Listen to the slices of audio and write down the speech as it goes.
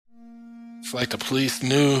It's like the police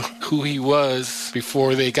knew who he was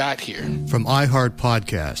before they got here. From iHeart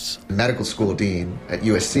Podcasts. The medical school dean at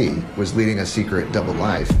USC was leading a secret double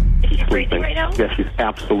life. Is he breathing right now? Yes, he's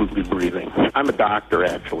absolutely breathing. I'm a doctor,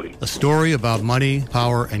 actually. A story about money,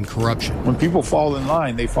 power, and corruption. When people fall in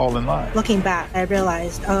line, they fall in line. Looking back, I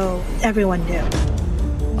realized, everyone knew.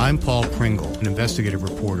 I'm Paul Pringle, an investigative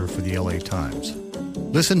reporter for the LA Times.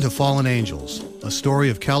 Listen to Fallen Angels, a story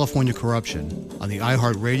of California corruption on the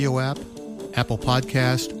iHeartRadio app, Apple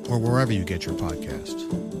Podcast, or wherever you get your podcasts.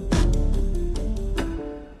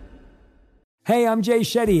 Hey, I'm Jay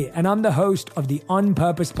Shetty, and I'm the host of the On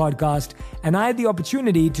Purpose podcast, and I had the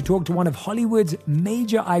opportunity to talk to one of Hollywood's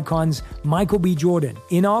major icons, Michael B. Jordan.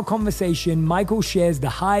 In our conversation, Michael shares the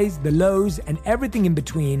highs, the lows, and everything in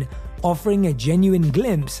between, offering a genuine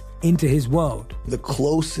glimpse into his world. The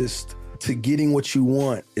closest to getting what you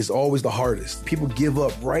want is always the hardest. People give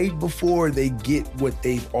up right before they get what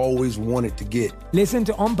they've always wanted to get. Listen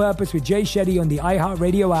to On Purpose with Jay Shetty on the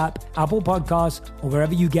iHeartRadio app, Apple Podcasts, or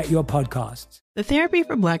wherever you get your podcasts. The Therapy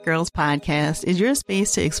for Black Girls podcast is your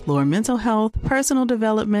space to explore mental health, personal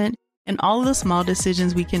development, and all of the small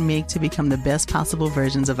decisions we can make to become the best possible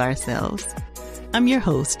versions of ourselves. I'm your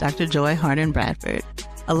host, Dr. Joy Harden Bradford,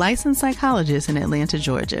 a licensed psychologist in Atlanta,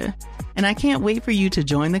 Georgia, and I can't wait for you to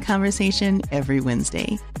join the conversation every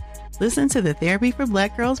Wednesday. Listen to the Therapy for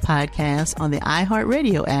Black Girls podcast on the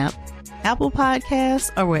iHeartRadio app, Apple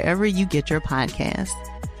Podcasts, or wherever you get your podcasts.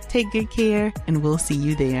 Take good care, and we'll see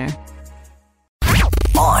you there.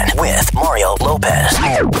 On with Mario Lopez.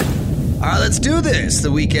 All right, let's do this.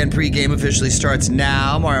 The weekend pregame officially starts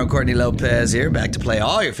now. Mario and Courtney Lopez here, back to play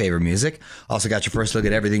all your favorite music. Also got your first look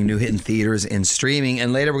at everything new hitting theaters and streaming.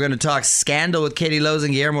 And later we're going to talk Scandal with Katie Lowes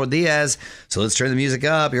and Guillermo Diaz. So let's turn the music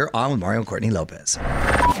up. You're on with Mario and Courtney Lopez.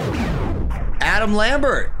 Adam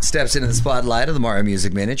Lambert steps into the spotlight of the Mario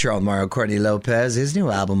Music Minute. You're on Mario and Courtney Lopez. His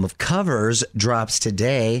new album of covers drops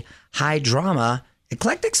today. High Drama.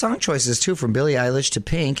 Eclectic song choices, too, from Billie Eilish to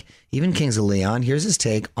Pink, even Kings of Leon. Here's his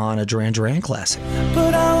take on a Duran Duran classic.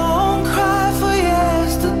 But I won't cry for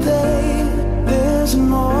yesterday. There's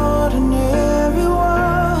an ordinary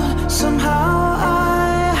world somehow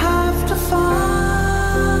I have to find.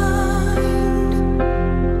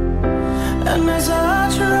 And as I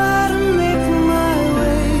try to make my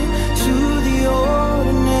way to the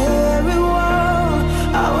ordinary world,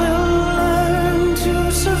 I will learn to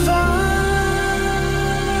survive.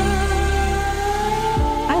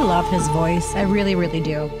 I love his voice. I really, really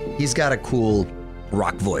do. He's got a cool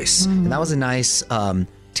rock voice. And that was a nice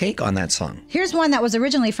take on that song. Here's one that was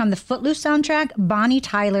originally from the Footloose soundtrack, Bonnie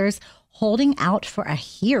Tyler's Holding Out for a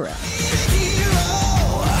Hero.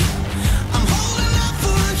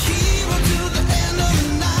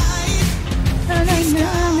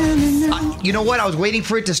 You know what? I was waiting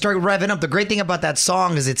for it to start revving up. The great thing about that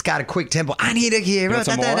song is it's got a quick tempo. I need a hero. He's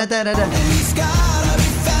gotta be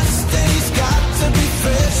fast and he's got to be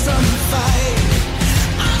fresh from the fight.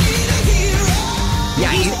 I need a hero.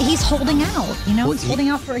 Yeah, he's holding out. You know, he's holding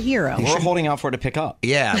out for a hero. We're holding out for it to pick up.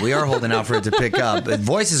 Yeah, we are holding out for it to pick up. The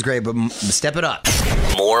voice is great, but step it up.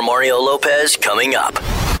 More Mario Lopez coming up.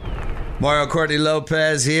 Mario Courtney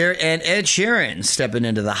Lopez here, and Ed Sheeran stepping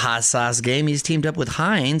into the hot sauce game. He's teamed up with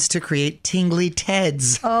Heinz to create Tingly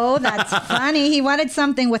Teds. Oh, that's funny. He wanted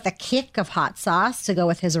something with a kick of hot sauce to go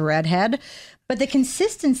with his redhead, but the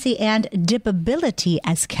consistency and dippability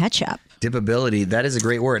as ketchup. Dippability, that is a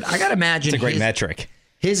great word. I got to imagine it's a great metric.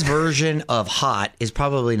 His version of hot is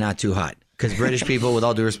probably not too hot, because British people, with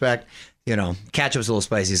all due respect, you know, ketchup's a little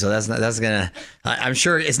spicy, so that's going to, I'm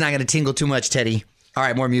sure it's not going to tingle too much, Teddy. All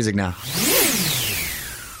right, more music now.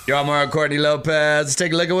 You're on Mario Courtney Lopez. Let's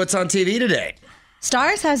take a look at what's on TV today.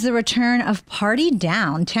 Starz has the return of Party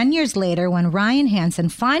Down. 10 years later, when Ryan Hansen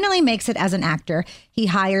finally makes it as an actor, he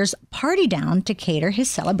hires Party Down to cater his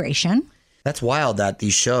celebration. That's wild that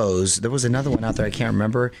these shows, there was another one out there I can't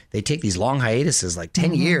remember. They take these long hiatuses, like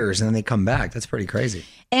 10 years, and then they come back. That's pretty crazy.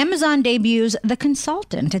 Amazon debuts The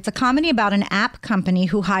Consultant. It's a comedy about an app company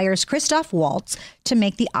who hires Christoph Waltz to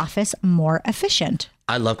make the office more efficient.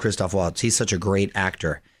 I love Christoph Waltz. He's such a great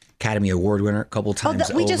actor. Academy Award winner a couple times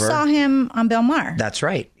over. We just saw him on Bill Maher. That's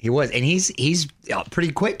right. He was. And he's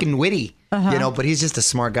pretty quick and witty, you know, but he's just a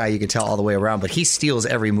smart guy. You can tell all the way around. But he steals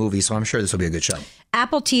every movie, so I'm sure this will be a good show.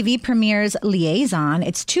 Apple TV premieres Liaison.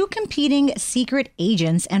 It's two competing secret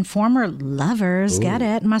agents and former lovers, get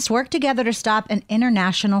it, must work together to stop an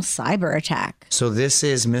international cyber attack. So this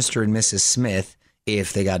is Mr. and Mrs. Smith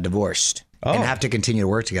if they got divorced and have to continue to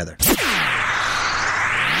work together.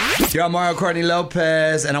 You're on Mario Courtney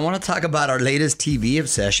Lopez, and I want to talk about our latest TV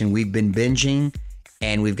obsession. We've been binging,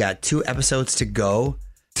 and we've got 2 episodes to go.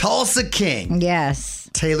 Tulsa King. Yes.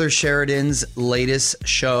 Taylor Sheridan's latest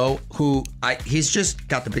show, he's just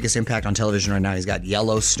got the biggest impact on television right now. He's got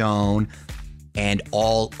Yellowstone and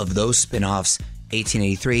all of those spinoffs,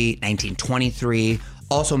 1883, 1923,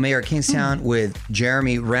 also Mayor of Kingstown with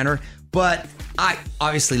Jeremy Renner. But I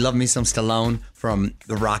obviously love me some Stallone from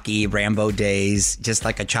the Rocky Rambo days, just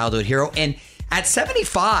like a childhood hero. And at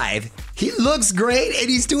 75, he looks great and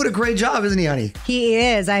he's doing a great job, isn't he, honey? He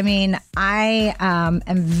is. I mean, I am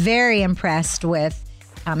very impressed with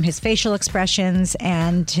his facial expressions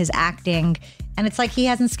and his acting. And it's like he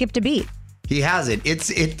hasn't skipped a beat. He hasn't.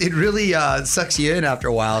 It really sucks you in after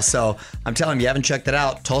a while. So I'm telling you, haven't checked it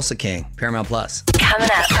out. Tulsa King, Paramount Plus. Coming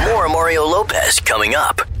up. More Mario Lopez coming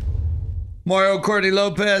up. Mario Courtney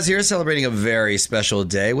Lopez here, celebrating a very special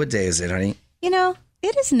day. What day is it, honey? You know,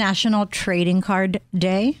 it is National Trading Card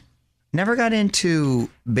Day. Never got into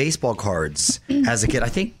baseball cards as a kid. I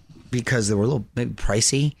think because they were a little maybe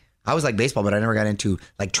pricey. I was like baseball, but I never got into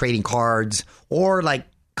like trading cards or like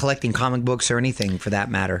collecting comic books or anything for that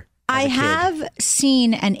matter. I have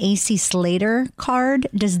seen an AC Slater card.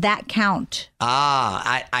 Does that count?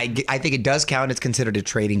 I think it does count. It's considered a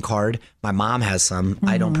trading card. My mom has some.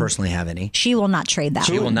 I don't personally have any. She will not trade that.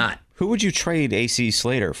 She will not. Who would you trade AC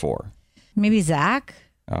Slater for? Maybe Zach.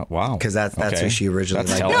 Wow. Because that's Okay. who she originally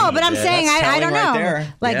liked. No, but I'm saying I don't know.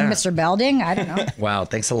 there. Like Yeah. Mr. Belding. I don't know. Wow,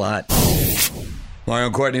 thanks a lot.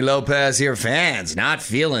 Mario Courtney Lopez here. Fans not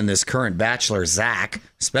feeling this current bachelor, Zach,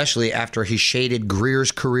 especially after he shaded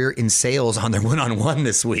Greer's career in sales on their one-on-one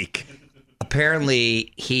this week.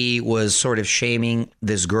 Apparently, he was sort of shaming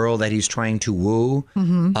this girl that he's trying to woo.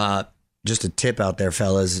 Just a tip out there,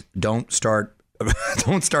 fellas. Don't start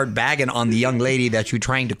bagging on the young lady that you're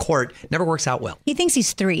trying to court. Never works out well. He thinks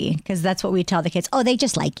he's 3 because that's what we tell the kids. Oh, they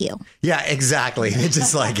just like you. Yeah, exactly. It's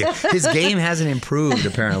just like it. His game hasn't improved,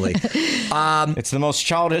 apparently. It's the most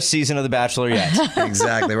childish season of The Bachelor yet.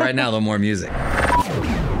 Exactly. Right now, the more music.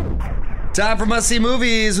 Time for must-see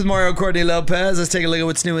movies with Mario Courtney Lopez. Let's take a look at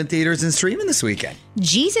what's new in theaters and streaming this weekend.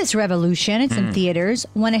 Jesus Revolution. It's in theaters.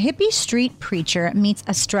 When a hippie street preacher meets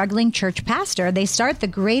a struggling church pastor, they start the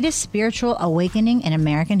greatest spiritual awakening in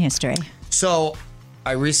American history. So,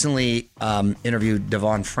 I recently interviewed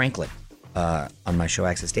Devon Franklin on my show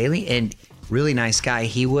Access Daily, and really nice guy.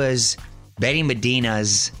 He was Betty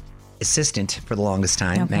Medina's assistant for the longest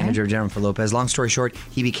time, manager of Jennifer Lopez. Long story short,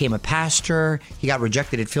 he became a pastor. He got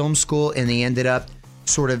rejected at film school, and he ended up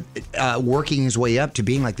sort of working his way up to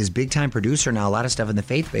being like this big-time producer now, a lot of stuff in the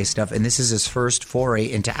faith-based stuff, and this is his first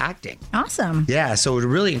foray into acting. Awesome. Yeah, so a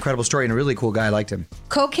really incredible story and a really cool guy. I liked him.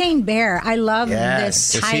 Cocaine Bear. I love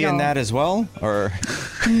this title. Is he in that as well? Or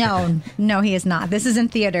No, he is not. This is in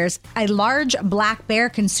theaters. A large black bear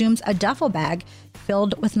consumes a duffel bag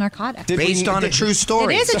filled with narcotics. Based on a true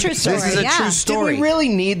story. It is a true story. This is a true story. Did we really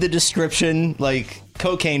need the description? Like,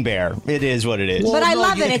 Cocaine Bear. It is what it is. But I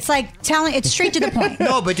love it. It's like it's straight to the point.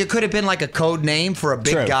 No, but it could have been like a code name for a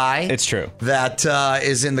big guy. It's true. That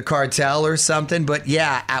is in the cartel or something. But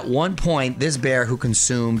yeah, at one point, this bear who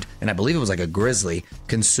consumed, and I believe it was like a grizzly,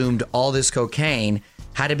 consumed all this cocaine,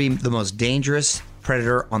 had to be the most dangerous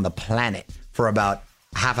predator on the planet for about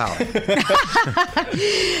half hour.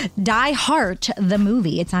 Die Hart, the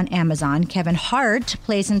movie. It's on Amazon. Kevin Hart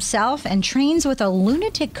plays himself and trains with a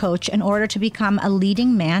lunatic coach in order to become a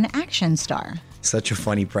leading man action star. Such a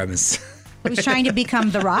funny premise. Who's trying to become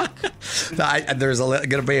The Rock? There's going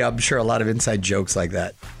to be, I'm sure, a lot of inside jokes like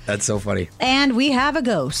that. That's so funny. And We Have a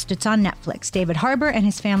Ghost. It's on Netflix. David Harbour and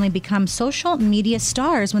his family become social media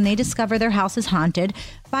stars when they discover their house is haunted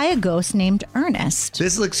by a ghost named Ernest.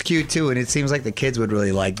 This looks cute, too, and it seems like the kids would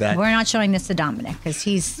really like that. We're not showing this to Dominic because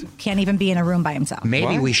he can't even be in a room by himself.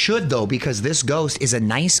 Maybe we should, though, because this ghost is a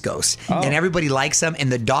nice ghost. And everybody likes him,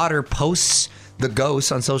 and the daughter posts the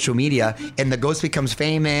ghost on social media, and the ghost becomes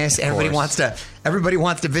famous. Everybody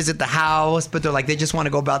wants to visit the house, but they're like, they just want to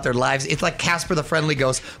go about their lives. It's like Casper the Friendly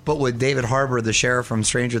Ghost, but with David Harbour, the sheriff from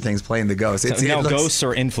Stranger Things, playing the ghost. Ghosts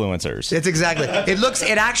are influencers. It's exactly.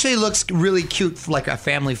 It actually looks really cute, like a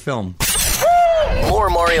family film. More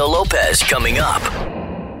Mario Lopez coming up.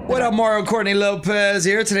 What up, Mario Courtney Lopez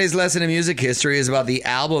here. Today's lesson in music history is about the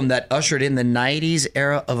album that ushered in the 90s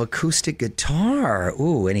era of acoustic guitar.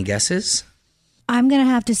 Ooh, any guesses? I'm going to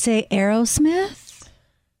have to say Aerosmith.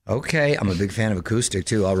 Okay, I'm a big fan of acoustic,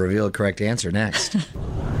 too. I'll reveal a correct answer next.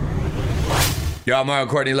 Yo, I'm Mario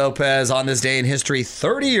Courtney Lopez. On this day in history,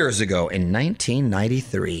 30 years ago, in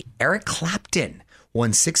 1993, Eric Clapton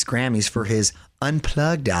won 6 Grammys for his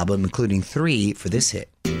Unplugged album, including 3 for this hit.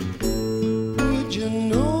 Would you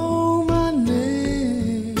know my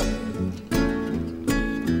name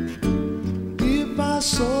if I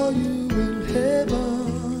saw you in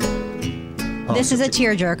heaven? This is a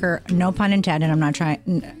tearjerker, no pun intended. I'm not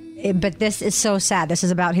trying. But this is so sad. This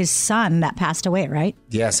is about his son that passed away, right?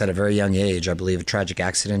 Yes, at a very young age, I believe, a tragic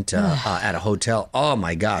accident at a hotel. Oh,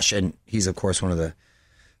 my gosh. And he's, of course, one of the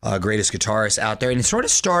greatest guitarists out there. And it sort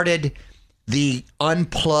of started the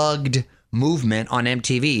unplugged movement on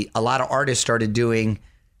MTV. A lot of artists started doing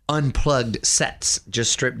unplugged sets,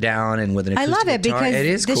 just stripped down and with an acoustic guitar. I love it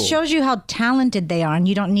because this cool. shows you how talented they are, and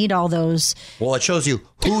you don't need all those. Well, it shows you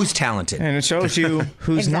who's talented. And it shows you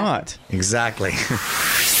who's not. Exactly.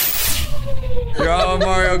 Yo,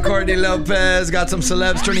 Mario Courtney Lopez. Got some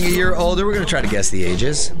celebs turning a year older. We're going to try to guess the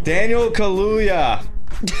ages. Daniel Kaluuya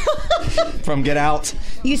from Get Out.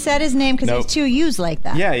 You said his name because he's too used like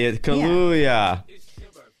that. Yeah, Kaluuya.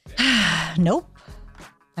 Yeah. Nope.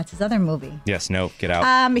 That's his other movie. Yes, nope. Get Out.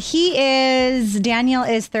 Daniel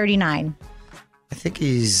is 39. I think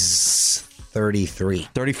he's 33.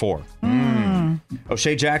 34.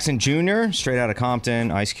 O'Shea Jackson Jr., straight out of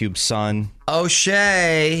Compton, Ice Cube's son.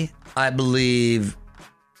 O'Shea, I believe,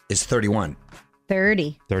 is 31.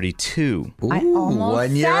 30. 32. Ooh,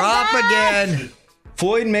 1 year off again.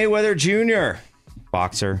 Floyd Mayweather Jr.,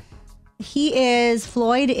 boxer.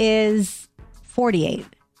 Floyd is 48.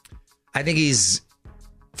 I think he's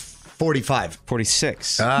 45.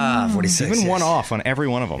 46. 46. Even one off on every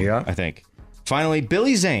one of them, I think. Finally,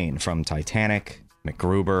 Billy Zane from Titanic,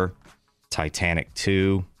 MacGruber, Titanic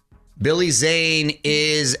 2. Billy Zane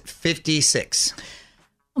is 56.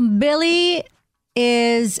 Billy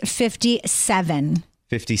is 57.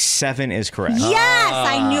 57 is correct. Yes,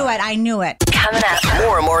 I knew it. Coming up.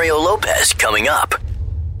 More Mario Lopez coming up.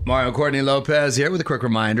 Mario Courtney Lopez here with a quick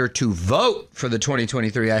reminder to vote for the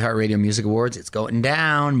 2023 iHeartRadio Music Awards. It's going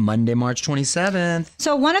down Monday, March 27th.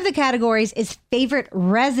 So one of the categories is favorite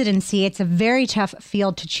residency. It's a very tough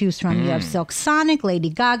field to choose from. You have Silk Sonic, Lady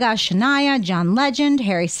Gaga, Shania, John Legend,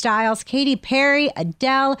 Harry Styles, Katy Perry,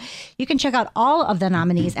 Adele. You can check out all of the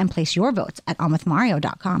nominees and place your votes at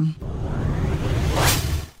onwithmario.com.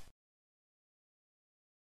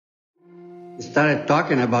 We started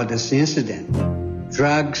talking about this incident.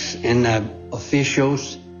 Drugs and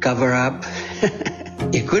officials cover up.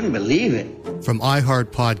 You couldn't believe it. From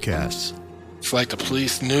iHeart Podcasts. It's like the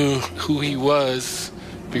police knew who he was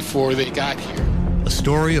before they got here. A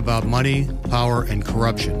story about money, power, and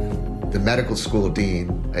corruption. The medical school dean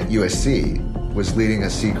at USC was leading a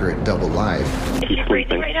secret double life. She's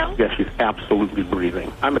breathing right now? Yes, she's absolutely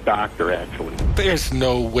breathing. I'm a doctor, actually. There's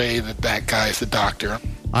no way that guy's a doctor.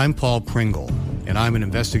 I'm Paul Pringle, and I'm an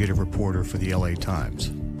investigative reporter for the LA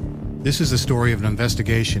Times. This is the story of an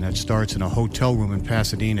investigation that starts in a hotel room in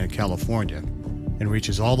Pasadena, California, and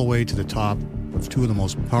reaches all the way to the top of two of the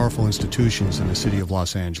most powerful institutions in the city of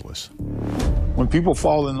Los Angeles. When people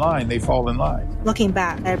fall in line, they fall in line. Looking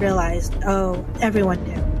back, I realized, everyone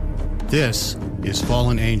knew. This is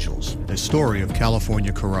Fallen Angels, a story of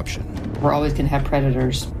California corruption. We're always going to have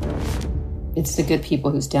predators. It's the good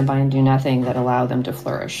people who stand by and do nothing that allow them to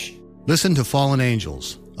flourish. Listen to Fallen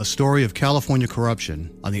Angels, a story of California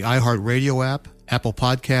corruption on the iHeartRadio app, Apple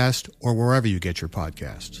Podcast, or wherever you get your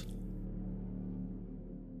podcasts.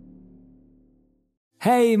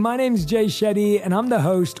 Hey, my name's Jay Shetty, and I'm the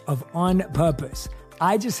host of On Purpose.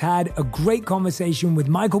 I just had a great conversation with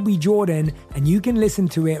Michael B. Jordan, and you can listen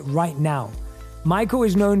to it right now. Michael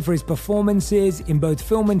is known for his performances in both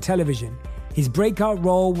film and television. His breakout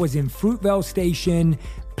role was in Fruitvale Station,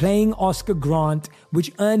 playing Oscar Grant,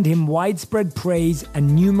 which earned him widespread praise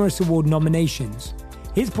and numerous award nominations.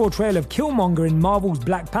 His portrayal of Killmonger in Marvel's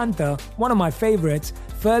Black Panther, one of my favorites,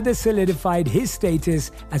 further solidified his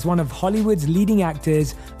status as one of Hollywood's leading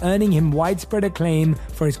actors, earning him widespread acclaim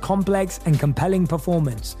for his complex and compelling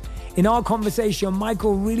performance. In our conversation,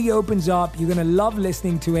 Michael really opens up. You're going to love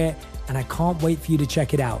listening to it, and I can't wait for you to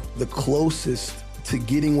check it out. The closest to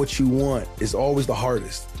getting what you want is always the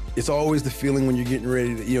hardest. It's always the feeling when you're getting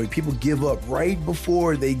ready to, people give up right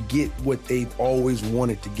before they get what they've always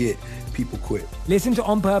wanted to get. People quit. Listen to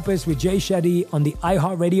On Purpose with Jay Shetty on the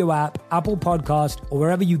iHeartRadio app, Apple Podcast, or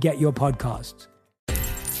wherever you get your podcasts.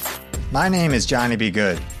 My name is Johnny B.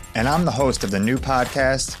 Good, and I'm the host of the new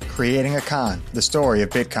podcast, Creating a Con, the story of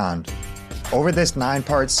Bitcoin. Over this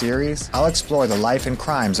 9-part series, I'll explore the life and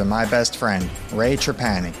crimes of my best friend, Ray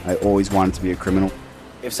Trapani. I always wanted to be a criminal.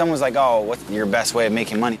 If someone's like, oh, what's your best way of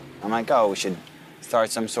making money? I'm like, oh, we should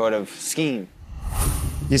start some sort of scheme.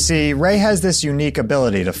 You see, Ray has this unique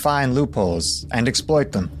ability to find loopholes and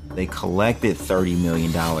exploit them. They collected $30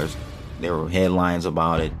 million. There were headlines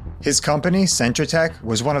about it. His company, Centratech,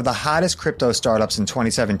 was one of the hottest crypto startups in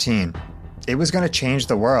 2017. It was going to change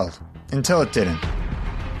the world, until it didn't.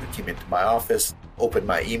 I came into my office, opened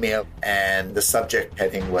my email, and the subject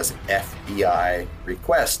heading was FBI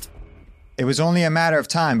request. It was only a matter of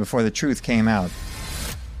time before the truth came out.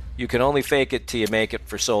 You can only fake it till you make it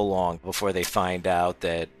for so long before they find out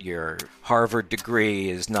that your Harvard degree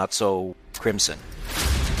is not so crimson.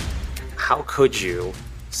 How could you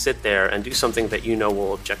sit there and do something that you know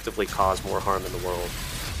will objectively cause more harm in the world?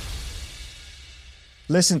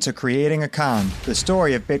 Listen to Creating a Con, the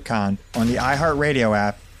story of Bitcon, on the iHeartRadio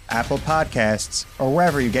app, Apple Podcasts, or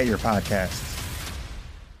wherever you get your podcasts.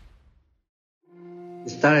 We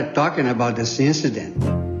started talking about this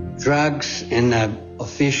incident. Drugs and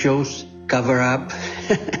officials cover up.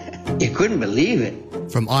 You couldn't believe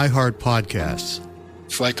it. From iHeart Podcasts.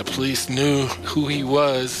 It's like the police knew who he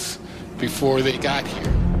was before they got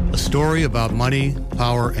here. A story about money,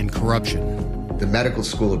 power, and corruption. The medical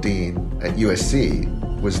school dean at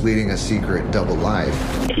USC was leading a secret double life.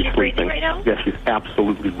 She's breathing right now? Yes, she's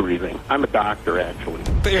absolutely breathing. I'm a doctor, actually.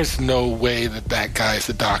 There's no way that guy's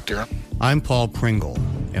a doctor. I'm Paul Pringle,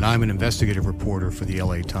 and I'm an investigative reporter for the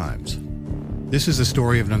LA Times. This is the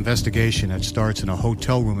story of an investigation that starts in a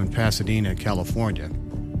hotel room in Pasadena, California,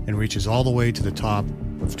 and reaches all the way to the top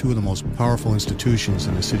of two of the most powerful institutions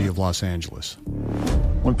in the city of Los Angeles.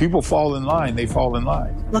 When people fall in line, they fall in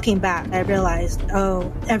line. Looking back, I realized,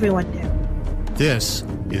 everyone knew. This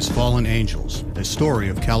is Fallen Angels, a story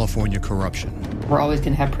of California corruption. We're always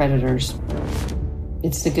going to have predators.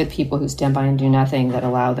 It's the good people who stand by and do nothing that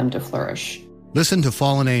allow them to flourish. Listen to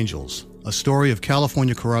Fallen Angels, a story of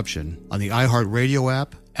California corruption on the iHeartRadio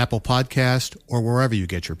app, Apple Podcast, or wherever you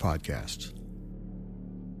get your podcasts.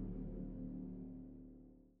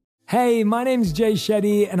 Hey, my name's Jay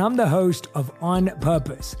Shetty, and I'm the host of On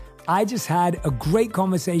Purpose. I just had a great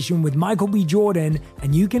conversation with Michael B. Jordan,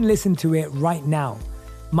 and you can listen to it right now.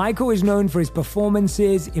 Michael is known for his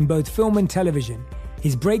performances in both film and television.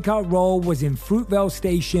 His breakout role was in Fruitvale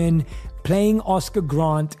Station, playing Oscar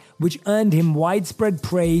Grant, which earned him widespread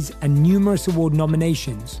praise and numerous award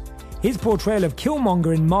nominations. His portrayal of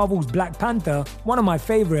Killmonger in Marvel's Black Panther, one of my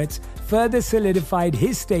favorites, further solidified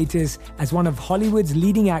his status as one of Hollywood's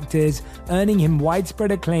leading actors, earning him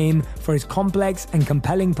widespread acclaim for his complex and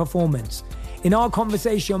compelling performance. In our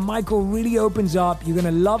conversation, Michael really opens up. You're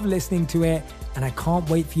going to love listening to it, and I can't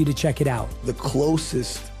wait for you to check it out. The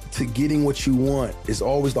closest to getting what you want is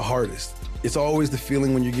always the hardest. It's always the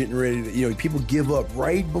feeling when you're getting ready to, people give up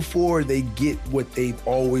right before they get what they've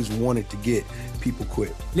always wanted to get. People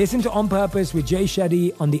quit. Listen to On Purpose with Jay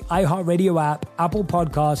Shetty on the iHeartRadio app, Apple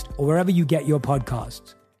Podcast, or wherever you get your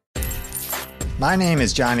podcasts. My name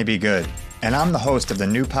is Johnny B. Good, and I'm the host of the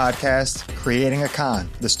new podcast, Creating a Con,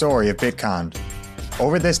 the story of Bitcon.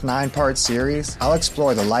 Over this 9-part series, I'll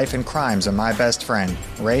explore the life and crimes of my best friend,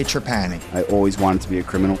 Ray Trapani. I always wanted to be a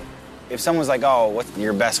criminal. If someone's like, oh, what's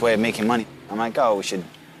your best way of making money? I'm like, oh, we should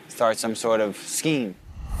start some sort of scheme.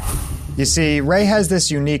 You see, Ray has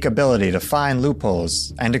this unique ability to find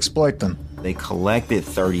loopholes and exploit them. They collected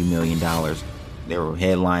 $30 million. There were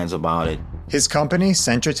headlines about it. His company,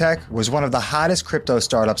 Centratech, was one of the hottest crypto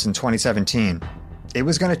startups in 2017. It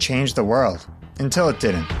was going to change the world, until it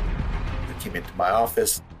didn't. I came into my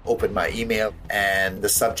office, opened my email, and the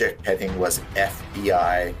subject heading was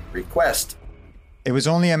FBI request. It was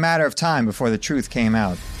only a matter of time before the truth came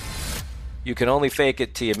out. You can only fake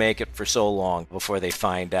it till you make it for so long before they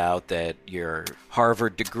find out that your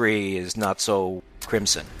Harvard degree is not so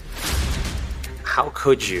crimson. How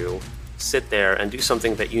could you sit there and do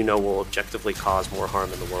something that you know will objectively cause more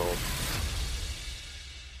harm in the world?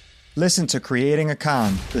 Listen to Creating a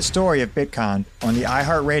Con, the story of Bitcon, on the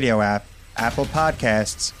iHeartRadio app, Apple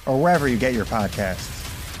Podcasts, or wherever you get your podcasts.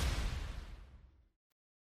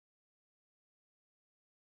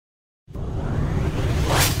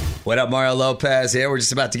 What up, Mario Lopez here. We're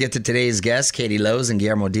just about to get to today's guests, Katie Lowes and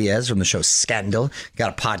Guillermo Diaz from the show Scandal.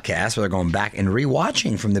 Got a podcast where they're going back and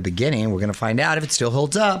rewatching from the beginning. We're going to find out if it still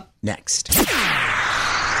holds up next. What's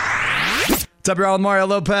up, y'all? Mario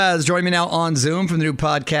Lopez. Joining me now on Zoom from the new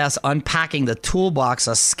podcast, Unpacking the Toolbox,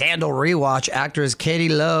 a Scandal rewatch. Actors Katie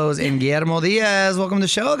Lowes and Guillermo Diaz. Welcome to the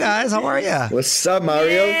show, guys. How are you? What's up,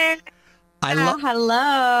 Mario? Yeah.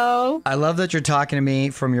 Hello. I love that you're talking to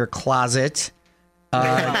me from your closet.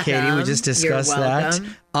 Katie, we just discussed that.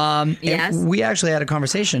 Yes. We actually had a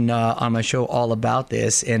conversation on my show all about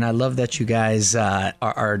this, and I love that you guys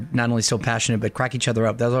are not only so passionate, but crack each other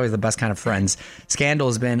up. That's always the best kind of friends. Scandal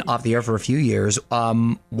has been off the air for a few years.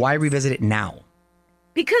 Why revisit it now?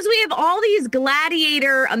 Because we have all these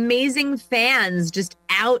Gladiator amazing fans just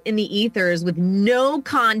out in the ethers with no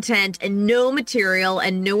content and no material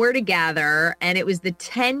and nowhere to gather. And it was the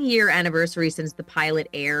 10-year anniversary since the pilot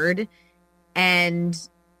aired. And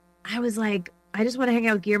I was like, I just want to hang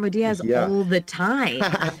out with Guillermo Diaz all the time.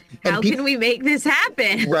 How can we make this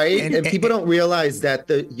happen? Right. And people don't realize that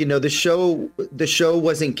the show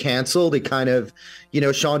wasn't canceled. It kind of,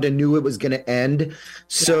 Shonda knew it was going to end.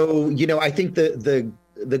 So, I think the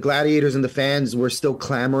gladiators and the fans were still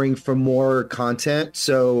clamoring for more content.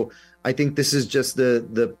 So I think this is just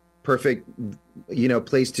the perfect,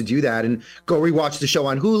 place to do that, and go rewatch the show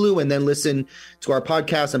on Hulu and then listen to our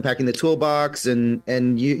podcast, Unpacking the Toolbox. And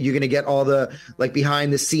you're going to get all the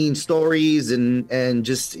behind the scenes stories and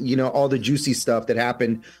just, all the juicy stuff that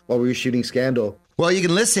happened while we were shooting Scandal. Well, you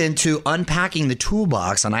can listen to Unpacking the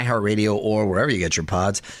Toolbox on iHeartRadio or wherever you get your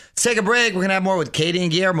pods. Let's take a break. We're going to have more with Katie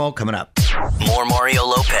and Guillermo coming up. More Mario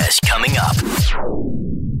Lopez coming up.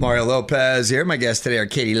 Mario Lopez here. My guests today are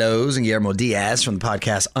Katie Lowes and Guillermo Diaz from the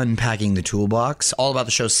podcast Unpacking the Toolbox, all about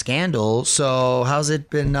the show Scandal. So how's it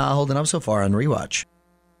been holding up so far on rewatch?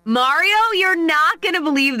 Mario, you're not going to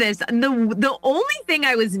believe this. The only thing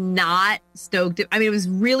I was not stoked, I was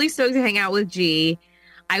really stoked to hang out with G.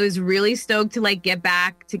 I was really stoked to get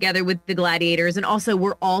back together with the gladiators. And also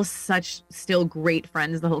we're all such still great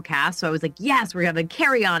friends, the whole cast. So I was like, yes, we're having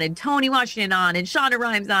Carrie on and Tony Washington on and Shonda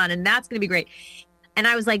Rhimes on, and that's going to be great. And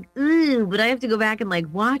I was like, ooh, but I have to go back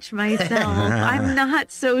and watch myself. I'm not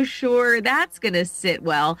so sure that's going to sit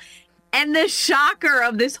well. And the shocker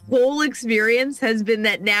of this whole experience has been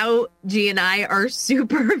that now G and I are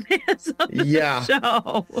super fans of the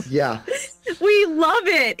show. Yeah. We love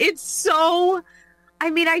it. It's so, I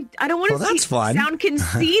don't want to sound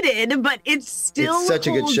conceited, but it's still such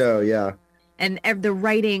a good show. Yeah. And the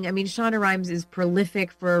writing, Shonda Rhimes is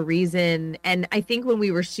prolific for a reason. And I think when we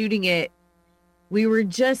were shooting it, we were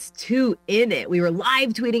just too in it. We were live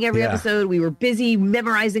tweeting every episode. We were busy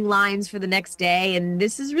memorizing lines for the next day. And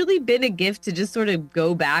this has really been a gift to just sort of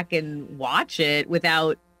go back and watch it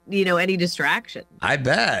without, any distraction. I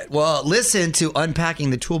bet. Well, listen to Unpacking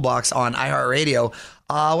the Toolbox on iHeartRadio.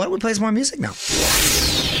 Why don't we play some more music now?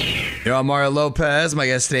 You're on Mario Lopez. My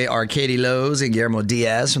guests today are Katie Lowes and Guillermo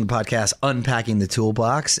Diaz from the podcast Unpacking the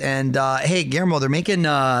Toolbox. And hey, Guillermo, they're making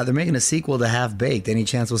a sequel to Half Baked. Any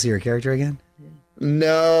chance we'll see your character again?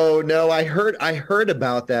 No. I heard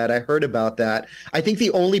about that. I think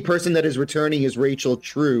the only person that is returning is Rachel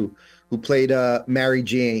True, who played Mary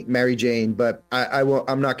Jane. But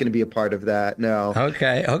I'm not going to be a part of that. No.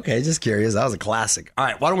 Okay. Just curious. That was a classic. All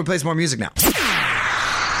right. Why don't we play some more music now?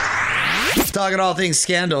 Talking all things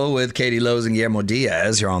Scandal with Katie Lowes and Guillermo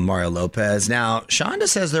Diaz. You're on Mario Lopez. Now, Shonda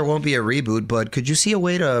says there won't be a reboot, but could you see a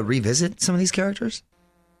way to revisit some of these characters?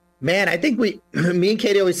 Man, I think me and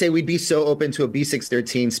Katie always say we'd be so open to a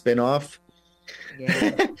B613 spinoff.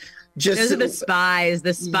 Yeah. Those are the spies,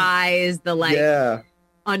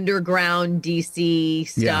 underground DC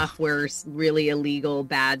stuff where really illegal,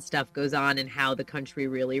 bad stuff goes on and how the country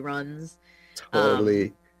really runs.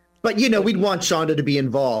 Totally. But, we'd want Shonda to be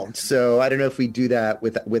involved. So I don't know if we'd do that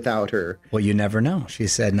without her. Well, you never know. She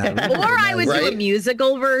said not. Or I would do a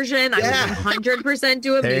musical version. I would 100%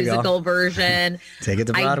 do a musical version. Take it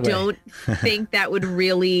to Broadway. I don't think that would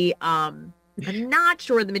really... I'm not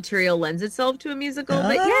sure the material lends itself to a musical,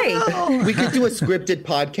 but yay. We could do a scripted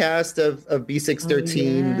podcast of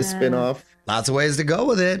B613, the spinoff. Lots of ways to go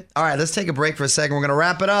with it. All right, let's take a break for a second. We're going to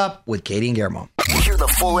wrap it up with Katie and Guillermo. Hear the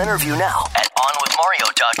full interview now at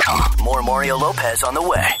onwithmario.com. More Mario Lopez on the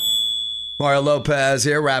way. Mario Lopez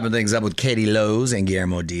here, wrapping things up with Katie Lowes and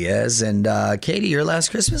Guillermo Diaz. And Katie, your Last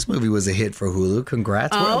Christmas movie was a hit for Hulu.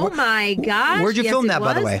 Congrats. My gosh. Where'd you film that,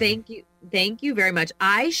 by the way? Thank you very much.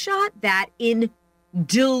 I shot that in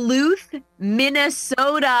Duluth,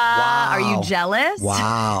 Minnesota. Wow. Are you jealous?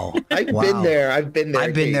 Wow. I've been there. I've been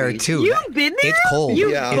there too. You've been there? It's cold.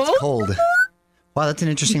 It's cold. Before? Wow, that's an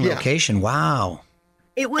interesting location. Wow.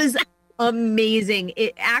 It was amazing.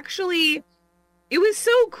 It was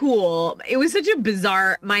so cool. It was such a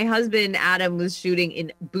bizarre. My husband, Adam, was shooting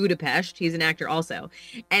in Budapest. He's an actor also.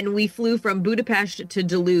 And we flew from Budapest to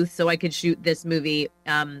Duluth so I could shoot this movie,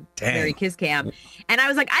 Mary Kiss Cam. And I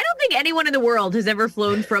was like, I don't think anyone in the world has ever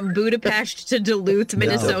flown from Budapest to Duluth,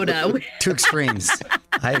 Minnesota. No. Two extremes.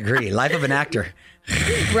 I agree. Life of an actor.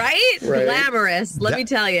 Right? Glamorous, let me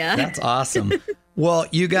tell you. That's awesome. Well,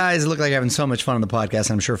 you guys look like you're having so much fun on the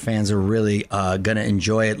podcast. I'm sure fans are really going to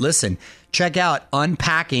enjoy it. Listen, check out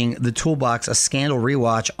Unpacking the Toolbox, a Scandal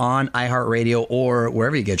rewatch on iHeartRadio or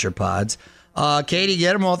wherever you get your pods. Katie,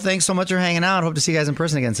 Guillermo, thanks so much for hanging out. Hope to see you guys in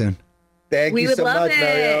person again soon. Thank you so much,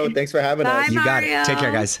 Mario. Thanks for having us. You got it. Take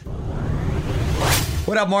care, guys.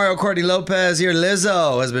 What up, Mario Courtney Lopez here.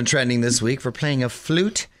 Lizzo has been trending this week for playing a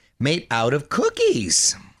flute made out of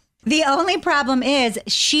cookies. The only problem is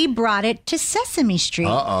she brought it to Sesame Street.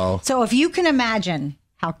 Uh-oh. So if you can imagine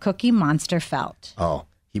how Cookie Monster felt. Oh,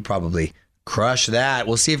 he probably crushed that.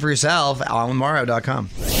 We'll see it for yourself on Mario.com.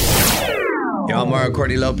 Yo, I'm Mario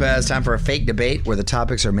Courtney Lopez. Time for a fake debate where the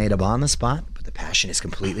topics are made up on the spot, but the passion is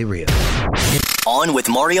completely real. On with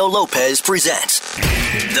Mario Lopez presents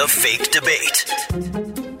The Fake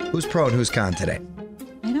Debate. Who's pro and who's con today?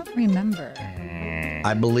 I don't remember.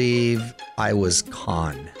 I believe I was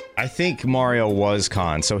con. I think Mario was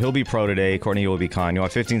con, so he'll be pro today. Courtney will be con. You'll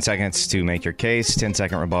have 15 seconds to make your case,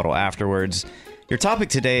 10-second rebuttal afterwards. Your topic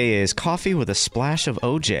today is coffee with a splash of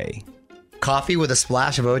OJ. Coffee with a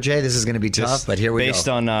splash of OJ? This is going to be tough, but here we go. Based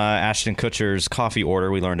on Ashton Kutcher's coffee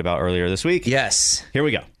order we learned about earlier this week. Yes. Here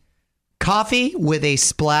we go. Coffee with a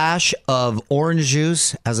splash of orange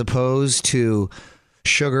juice as opposed to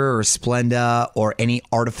sugar or Splenda or any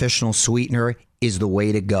artificial sweetener is the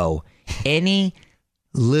way to go. Every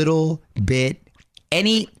little bit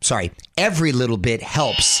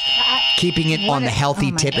helps keeping it on the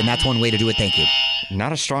healthy tip, and that's one way to do it. Thank you.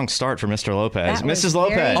 Not a strong start for Mr. Lopez. That was Mrs.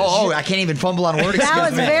 Lopez. very- Oh, I can't even fumble on a word.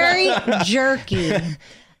 That was Excuse me. very jerky.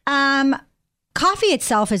 Coffee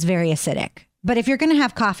itself is very acidic. But if you're going to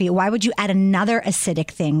have coffee, why would you add another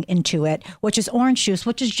acidic thing into it, which is orange juice,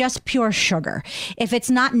 which is just pure sugar? If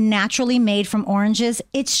it's not naturally made from oranges,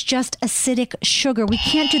 it's just acidic sugar. We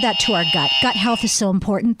can't do that to our gut. Gut health is so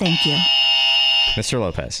important. Thank you. Mr.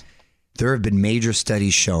 Lopez. There have been major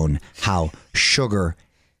studies shown how sugar,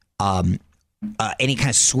 any kind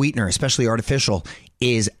of sweetener, especially artificial,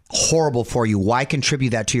 is horrible for you. Why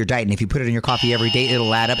contribute that to your diet? And if you put it in your coffee every day,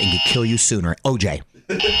 it'll add up and could kill you sooner. OJ.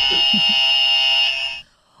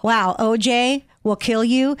 Wow, OJ will kill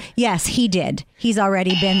you? Yes, he did. He's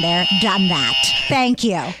already been there, done that. Thank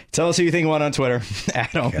you. Tell us who you think won on Twitter.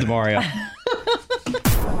 @On with Mario.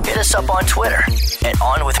 Hit us up on Twitter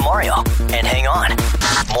 @On with Mario. And hang on,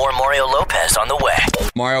 more Mario Lopez on the way.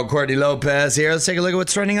 Mario Courtney Lopez here. Let's take a look at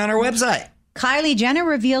what's trending on our website. Kylie Jenner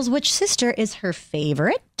reveals which sister is her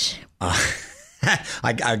favorite.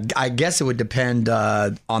 I guess it would depend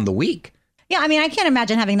on the week. Yeah, I mean, I can't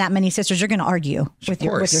imagine having that many sisters. You're going to argue with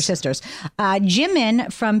your sisters.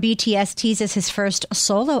 Jimin from BTS teases his first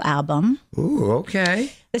solo album. Ooh,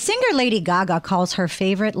 okay. The singer Lady Gaga calls her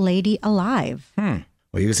favorite lady alive. Well,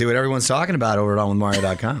 you can see what everyone's talking about over at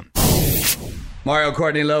OnWithMario.com. Mario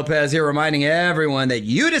Courtney Lopez here reminding everyone that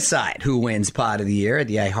you decide who wins Pod of the Year at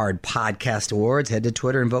the iHeart Podcast Awards. Head to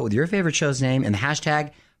Twitter and vote with your favorite show's name and the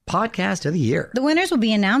hashtag Podcast of the Year. The winners will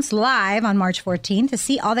be announced live on March 14th. To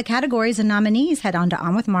see all the categories and nominees, head on to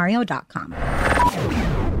OnWithMario.com.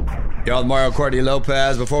 You're on Mario Courtney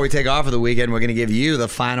Lopez. Before we take off for the weekend, we're going to give you the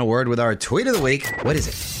final word with our tweet of the week. What is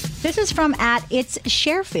it? This is from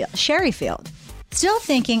 @Sherryfield. Still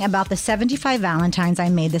thinking about the 75 Valentines I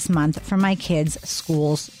made this month for my kids'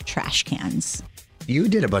 school's trash cans. You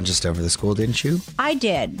did a bunch of stuff for the school, didn't you? I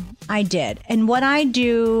did. And what I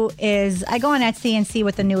do is I go on Etsy and see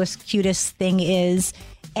what the newest, cutest thing is.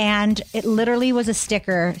 And it literally was a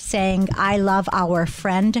sticker saying, I love our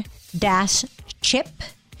friend -Chip.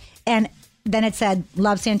 And then it said,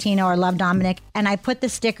 love Santino or love Dominic. And I put the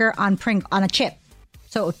sticker on a chip.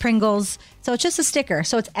 So Pringles. So it's just a sticker.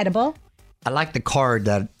 So it's edible. I like the card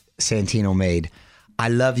that Santino made. I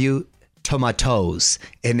love you, tomatoes.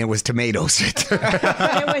 And it was tomatoes.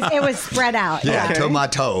 It was spread out. Yeah, okay.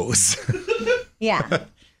 Tomatoes. Yeah.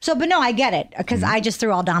 So, but no, I get it. Because I just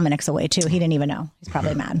threw all Dominic's away, too. He didn't even know. He's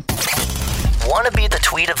probably mad. Want to be the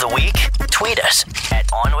tweet of the week? Tweet us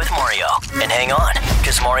 @OnWithMario. And hang on,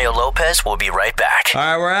 because Mario Lopez will be right back. All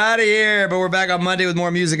right, we're out of here, but we're back on Monday with more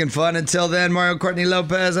music and fun. Until then, Mario Courtney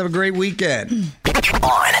Lopez, have a great weekend.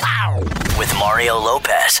 On with Mario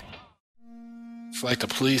Lopez. It's like the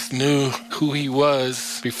police knew who he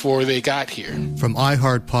was before they got here. From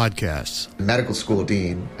iHeart Podcasts. The medical school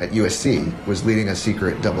dean at USC was leading a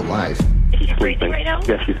secret double life. She's breathing right now?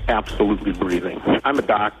 Yes, she's absolutely breathing. I'm a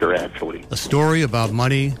doctor, actually. A story about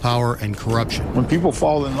money, power, and corruption. When people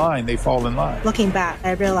fall in line, they fall in line. Looking back,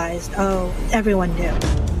 I realized, everyone knew.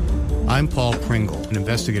 I'm Paul Pringle, an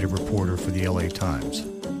investigative reporter for the LA Times.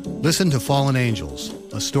 Listen to Fallen Angels,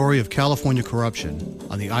 a story of California corruption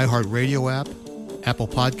on the iHeart Radio app, Apple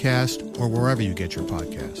Podcast, or wherever you get your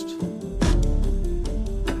podcasts.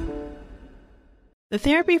 The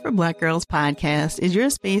Therapy for Black Girls podcast is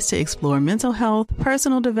your space to explore mental health,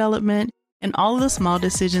 personal development, and all of the small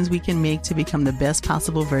decisions we can make to become the best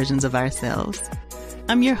possible versions of ourselves.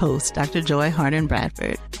 I'm your host, Dr. Joy Harden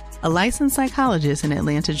Bradford, a licensed psychologist in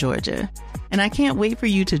Atlanta, Georgia, and I can't wait for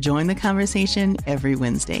you to join the conversation every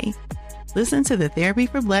Wednesday. Listen to the Therapy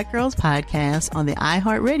for Black Girls podcast on the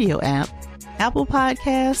iHeartRadio app, Apple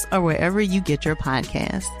Podcasts, or wherever you get your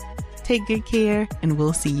podcasts. Take good care, and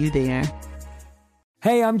we'll see you there.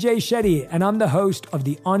 Hey, I'm Jay Shetty, and I'm the host of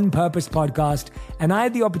the On Purpose podcast, and I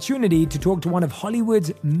had the opportunity to talk to one of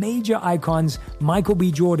Hollywood's major icons, Michael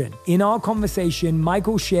B. Jordan. In our conversation,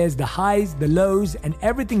 Michael shares the highs, the lows, and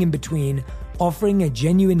everything in between, offering a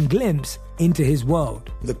genuine glimpse into his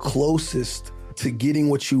world. The closest to getting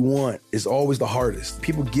what you want is always the hardest.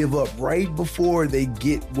 People give up right before they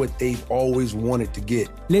get what they've always wanted to get.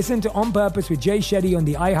 Listen to On Purpose with Jay Shetty on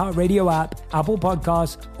the iHeartRadio app, Apple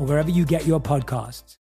Podcasts, or wherever you get your podcasts.